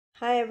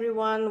Hi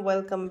everyone,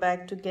 welcome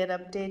back to Get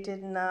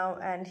Updated Now,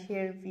 and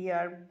here we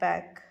are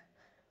back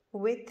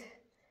with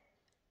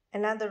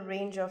another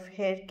range of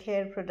hair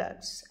care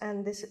products,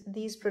 and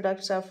these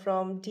products are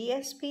from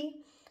DSP.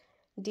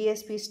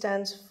 DSP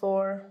stands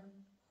for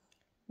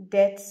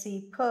Dead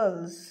Sea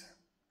Pearls.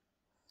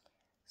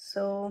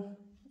 So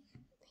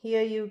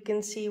here you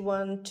can see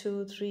 1,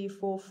 2, 3,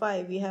 4,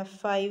 5. We have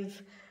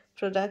 5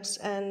 products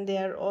and they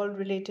are all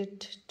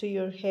related to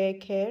your hair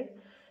care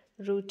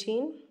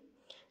routine.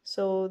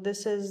 So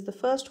this is the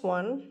first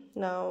one.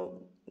 Now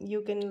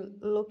you can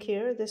look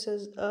here. This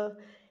is a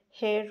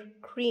hair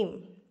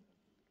cream.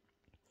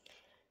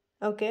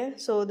 Okay,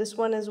 so this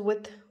one is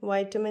with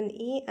vitamin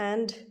E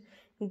and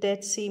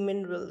Dead Sea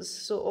minerals.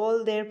 So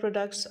all their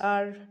products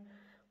are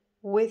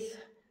with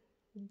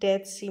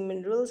Dead Sea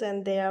minerals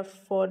and they are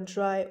for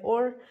dry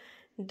or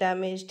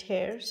damaged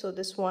hair. So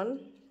this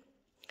one.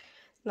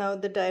 Now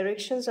the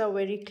directions are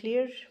very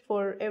clear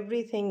for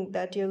everything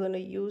that you're going to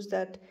use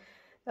that.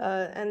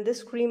 And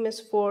this cream is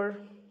for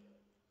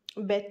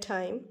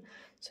bedtime,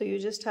 so you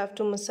just have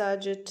to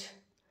massage it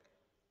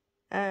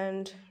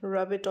and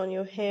rub it on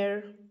your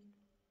hair,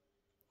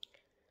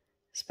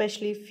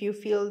 especially if you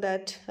feel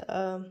that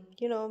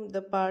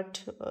the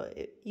part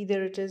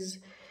either it is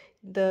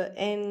the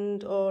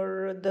end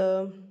or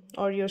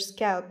your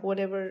scalp,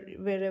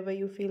 wherever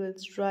you feel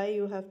it's dry,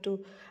 you have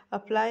to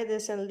apply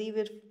this and leave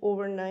it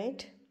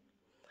overnight,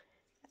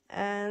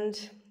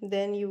 and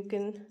then you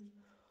can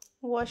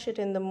wash it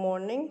in the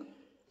morning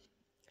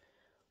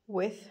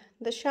with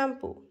the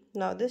shampoo.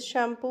 Now this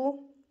shampoo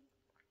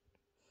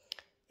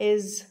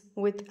is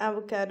with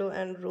avocado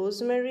and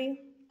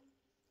rosemary.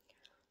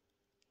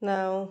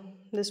 Now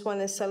this one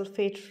is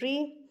sulfate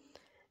free,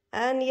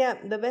 and yeah,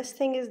 the best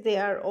thing is they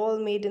are all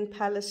made in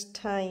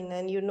Palestine,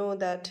 and you know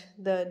that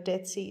the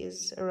Dead Sea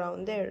is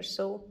around there,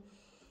 so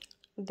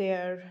they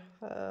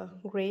are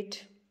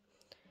great.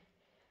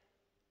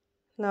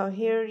 Now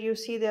here you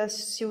see they are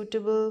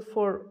suitable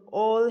for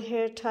all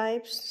hair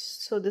types,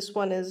 so this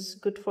one is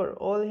good for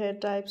all hair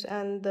types,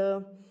 and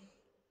the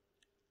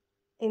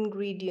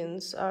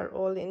ingredients are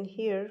all in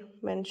here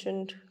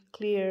mentioned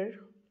clear.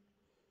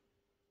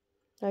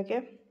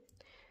 Okay,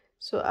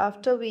 so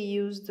after we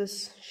use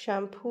this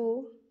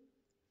shampoo,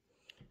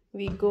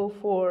 we go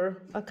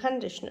for a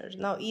conditioner.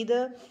 Now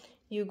either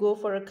you go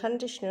for a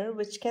conditioner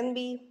which can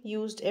be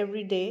used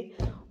every day,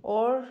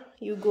 or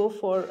you go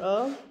for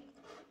a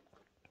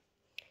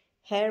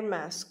hair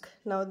mask.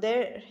 Now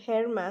their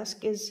hair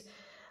mask is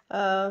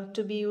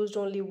to be used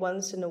only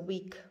once in a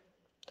week.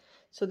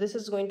 So this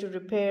is going to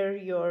repair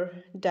your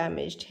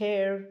damaged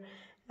hair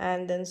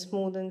and then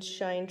smooth and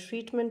shine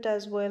treatment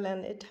as well,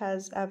 and it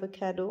has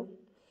avocado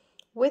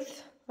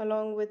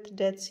along with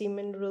Dead Sea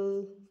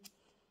mineral.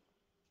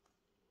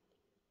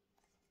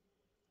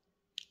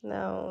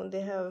 Now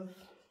they have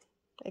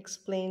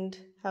explained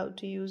how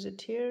to use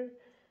it here.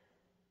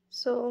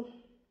 So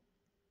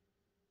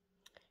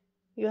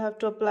you have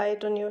to apply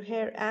it on your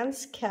hair and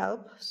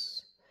scalp,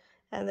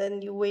 and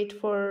then you wait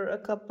for a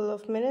couple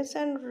of minutes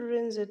and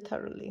rinse it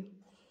thoroughly.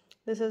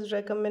 This is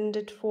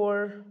recommended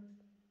for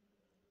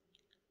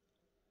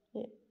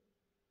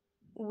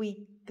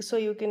week, so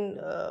you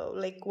can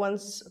like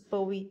once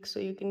per week, so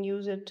you can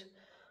use it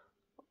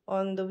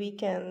on the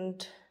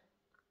weekend,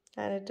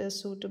 and it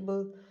is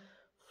suitable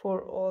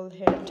for all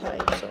hair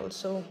types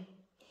also.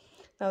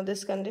 Now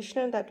this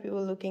conditioner that we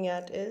were looking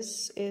at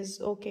is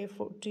okay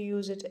to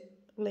use it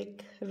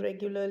like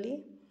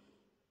regularly.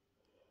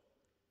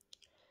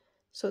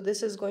 So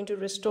this is going to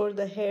restore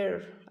the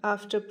hair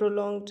after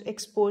prolonged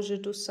exposure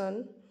to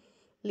sun,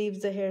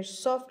 leaves the hair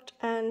soft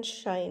and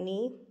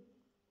shiny.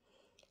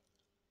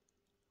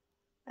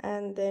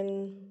 And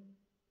then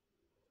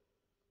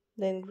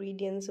the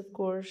ingredients, of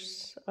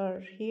course,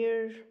 are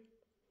here,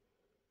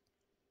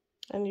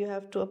 and you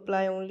have to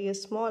apply only a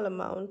small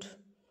amount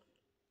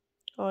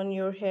on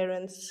your hair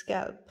and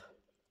scalp,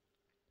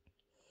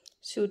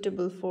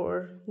 suitable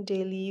for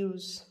daily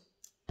use.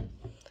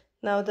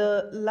 Now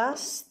the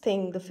last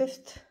thing, the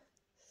fifth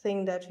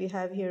thing that we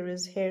have here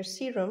is hair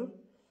serum.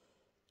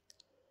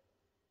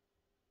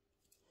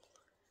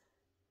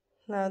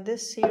 Now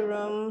this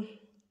serum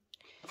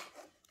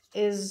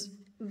is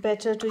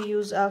better to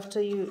use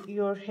after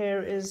your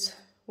hair is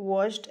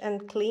washed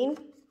and clean.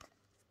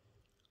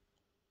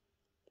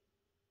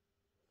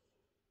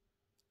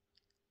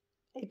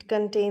 It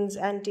contains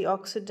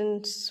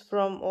antioxidants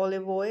from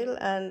olive oil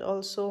and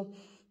also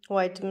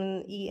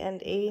vitamin E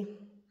and A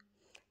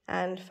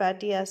and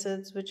fatty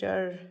acids, which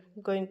are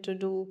going to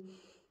do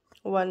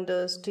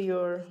wonders to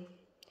your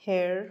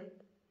hair.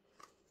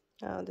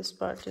 This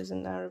part is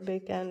in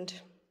Arabic, and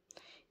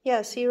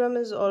yeah, serum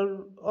is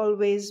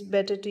always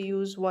better to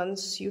use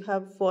once you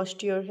have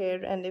washed your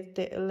hair, and if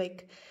they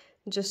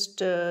just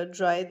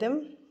dry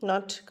them,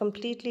 not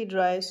completely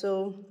dry.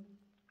 So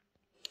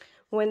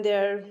when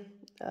they're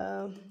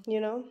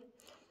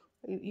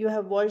you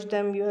have washed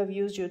them, you have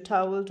used your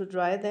towel to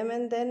dry them,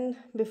 and then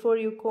before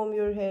you comb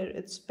your hair,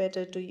 it's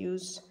better to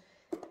use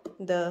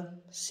the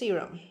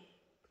serum.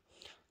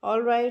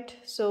 All right,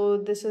 so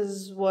this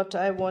is what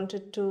I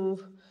wanted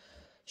to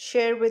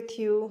share with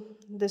you,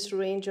 this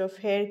range of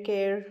hair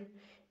care,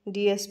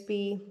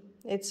 DSP.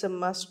 It's a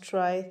must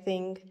try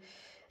thing.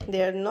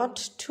 They are not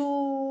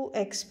too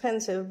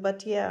expensive,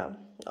 but yeah,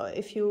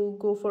 if you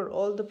go for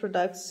all the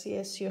products,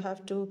 yes, you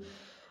have to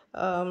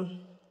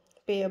um,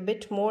 pay a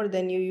bit more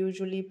than you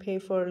usually pay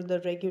for the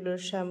regular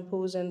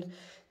shampoos and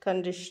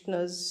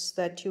conditioners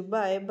that you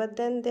buy, but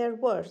then they're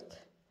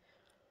worth,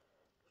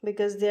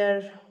 because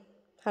they're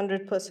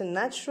 100%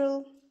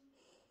 natural,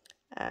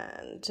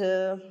 and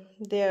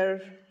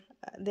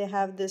they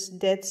have this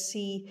Dead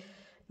Sea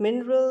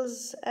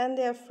minerals, and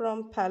they are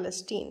from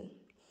Palestine.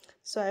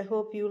 So I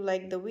hope you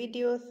like the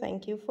video.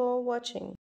 Thank you for watching.